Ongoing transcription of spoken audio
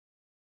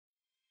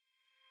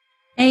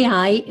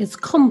AI is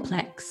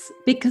complex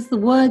because the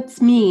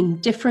words mean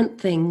different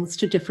things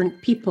to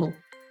different people.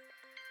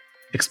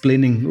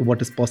 Explaining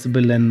what is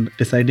possible and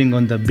deciding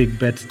on the big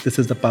bets, this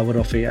is the power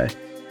of AI.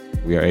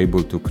 We are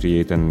able to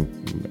create a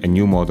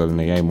new model, an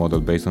AI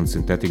model based on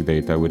synthetic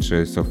data, which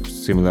is of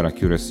similar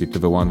accuracy to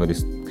the one that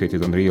is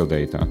created on real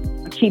data.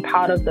 A key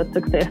part of the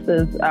success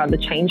is the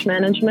change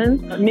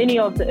management. Many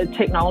of the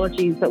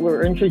technologies that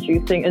we're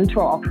introducing into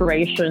our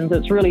operations,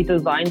 it's really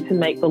designed to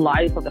make the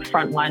lives of the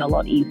frontline a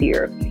lot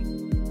easier.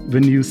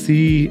 When you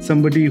see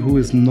somebody who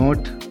is not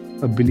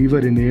a believer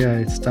in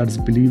AI starts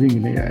believing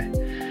in AI,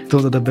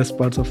 those are the best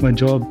parts of my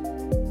job.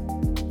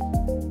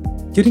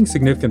 Getting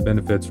significant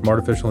benefits from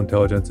artificial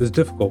intelligence is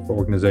difficult for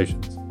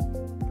organizations.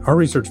 Our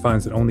research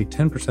finds that only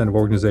 10% of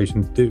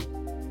organizations do.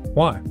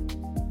 Why?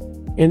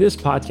 In this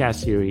podcast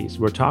series,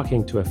 we're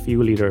talking to a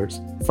few leaders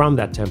from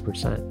that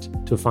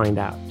 10% to find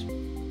out.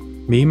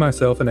 Me,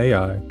 Myself, and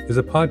AI is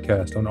a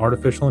podcast on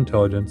artificial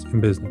intelligence in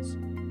business.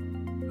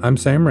 I'm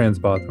Sam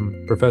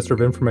Ransbotham, Professor of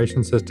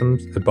Information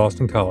Systems at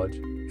Boston College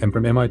and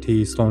from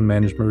MIT Sloan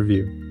Management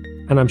Review.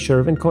 And I'm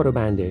Shervin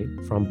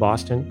Kotobande from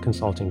Boston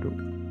Consulting Group.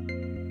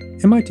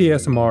 MIT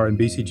SMR and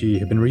BCG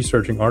have been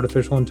researching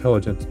artificial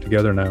intelligence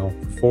together now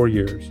for 4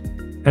 years.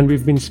 And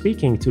we've been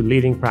speaking to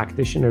leading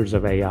practitioners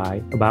of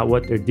AI about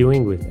what they're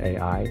doing with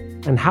AI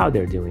and how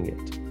they're doing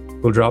it.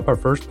 We'll drop our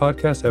first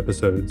podcast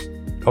episodes,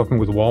 talking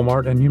with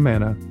Walmart and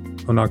Humana,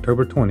 on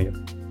October 20th.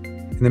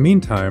 In the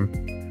meantime,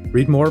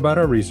 read more about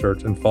our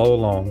research and follow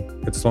along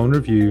at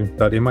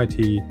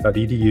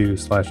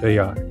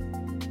sloanreview.mit.edu/AI.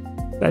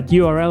 That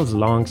URL's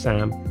long,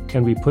 Sam.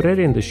 Can we put it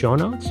in the show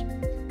notes?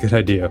 Good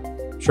idea.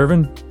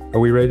 Shervin, are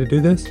we ready to do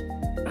this?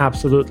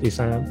 Absolutely,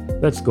 Sam.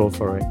 Let's go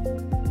for it.